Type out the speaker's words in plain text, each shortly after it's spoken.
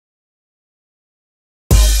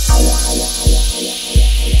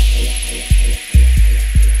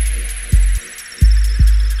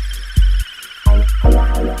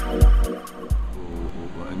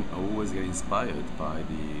by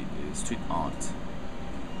the street art.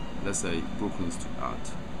 Let's say Brooklyn street art.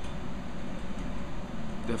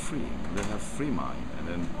 They're free. They have free mind, and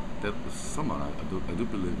then that someone I do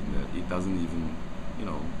believe in that it doesn't even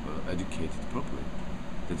educate it properly.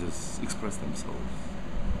 They just express themselves.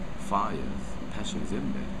 Fires, passion is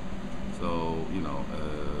in there. So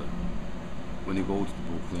when you go to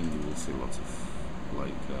Brooklyn, you will see lots of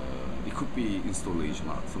it could be installation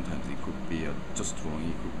art. Sometimes it could be just drawing.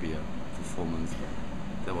 It could be a performance.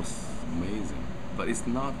 That was amazing, but it's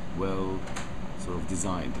not well sort of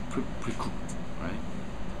designed, pre-cooked, right?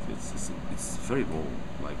 It's very raw,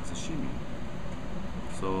 like sashimi.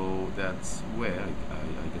 So that's where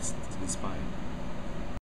I get inspired.